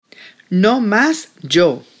no más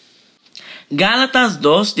yo. Gálatas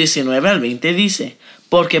 2, 19 al 20 dice: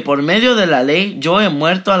 porque por medio de la ley yo he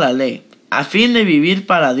muerto a la ley, a fin de vivir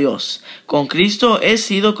para Dios. Con Cristo he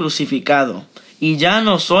sido crucificado, y ya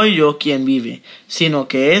no soy yo quien vive, sino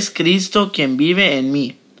que es Cristo quien vive en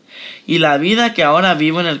mí. Y la vida que ahora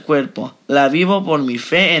vivo en el cuerpo, la vivo por mi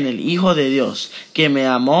fe en el Hijo de Dios, que me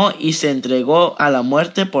amó y se entregó a la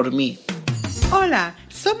muerte por mí. Hola,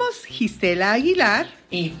 somos Gisela Aguilar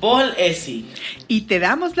Y Paul Essi. y te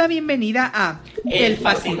damos la bienvenida a El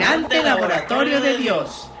fascinante laboratorio de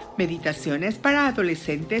Dios. Meditaciones para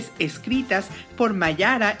adolescentes escritas por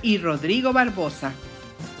Mayara y Rodrigo Barbosa.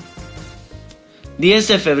 10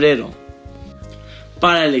 de febrero.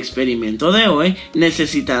 Para el experimento de hoy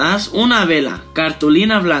necesitarás una vela,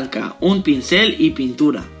 cartulina blanca, un pincel y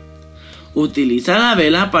pintura. Utiliza la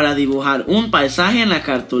vela para dibujar un paisaje en la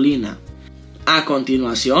cartulina. A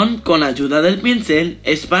continuación, con ayuda del pincel,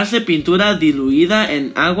 esparce pintura diluida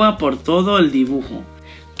en agua por todo el dibujo.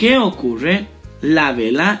 ¿Qué ocurre? La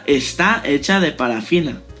vela está hecha de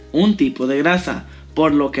parafina, un tipo de grasa,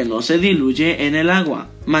 por lo que no se diluye en el agua,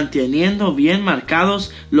 manteniendo bien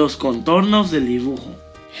marcados los contornos del dibujo.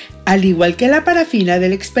 Al igual que la parafina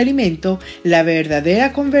del experimento, la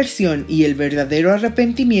verdadera conversión y el verdadero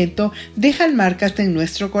arrepentimiento dejan marcas en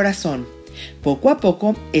nuestro corazón. Poco a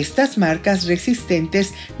poco, estas marcas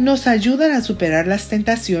resistentes nos ayudan a superar las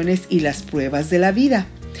tentaciones y las pruebas de la vida.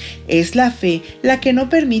 Es la fe la que no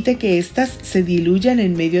permite que éstas se diluyan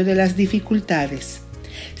en medio de las dificultades.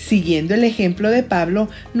 Siguiendo el ejemplo de Pablo,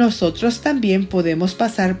 nosotros también podemos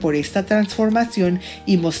pasar por esta transformación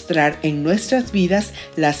y mostrar en nuestras vidas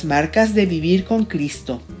las marcas de vivir con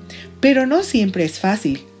Cristo. Pero no siempre es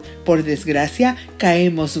fácil. Por desgracia,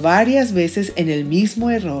 caemos varias veces en el mismo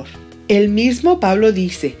error. El mismo Pablo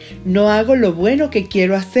dice: no hago lo bueno que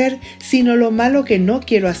quiero hacer, sino lo malo que no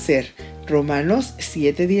quiero hacer. Romanos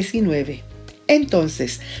 7:19.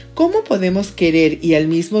 Entonces, ¿cómo podemos querer y al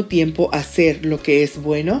mismo tiempo hacer lo que es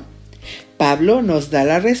bueno? Pablo nos da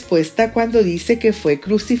la respuesta cuando dice que fue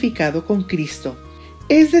crucificado con Cristo.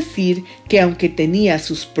 Es decir, que aunque tenía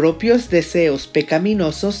sus propios deseos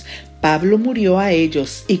pecaminosos, Pablo murió a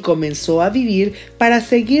ellos y comenzó a vivir para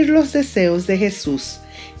seguir los deseos de Jesús.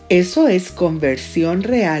 Eso es conversión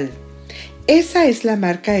real. Esa es la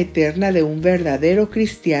marca eterna de un verdadero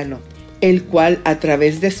cristiano, el cual a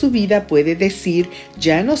través de su vida puede decir: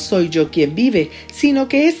 ya no soy yo quien vive, sino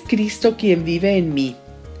que es Cristo quien vive en mí.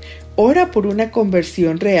 Ora por una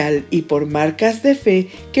conversión real y por marcas de fe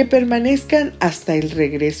que permanezcan hasta el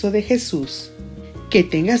regreso de Jesús. Que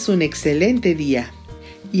tengas un excelente día.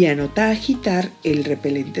 Y anota agitar el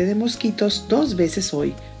repelente de mosquitos 2 veces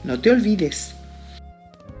hoy. No te olvides.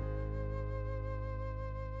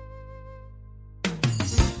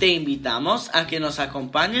 Te invitamos a que nos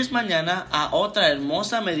acompañes mañana a otra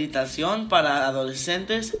hermosa meditación para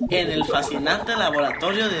adolescentes en el fascinante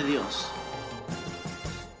laboratorio de Dios.